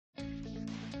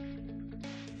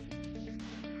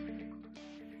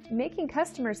Making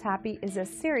customers happy is a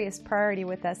serious priority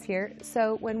with us here,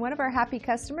 so when one of our happy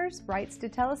customers writes to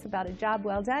tell us about a job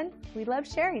well done, we love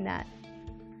sharing that.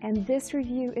 And this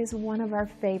review is one of our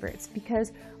favorites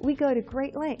because we go to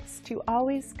great lengths to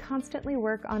always constantly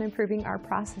work on improving our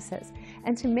processes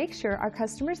and to make sure our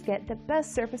customers get the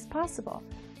best service possible.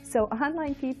 So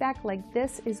online feedback like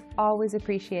this is always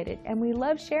appreciated, and we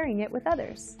love sharing it with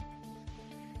others.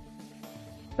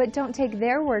 But don't take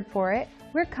their word for it.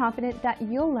 We're confident that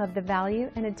you'll love the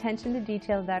value and attention to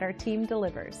detail that our team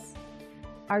delivers.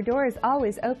 Our door is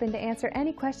always open to answer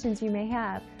any questions you may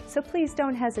have, so please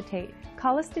don't hesitate.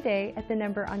 Call us today at the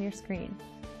number on your screen.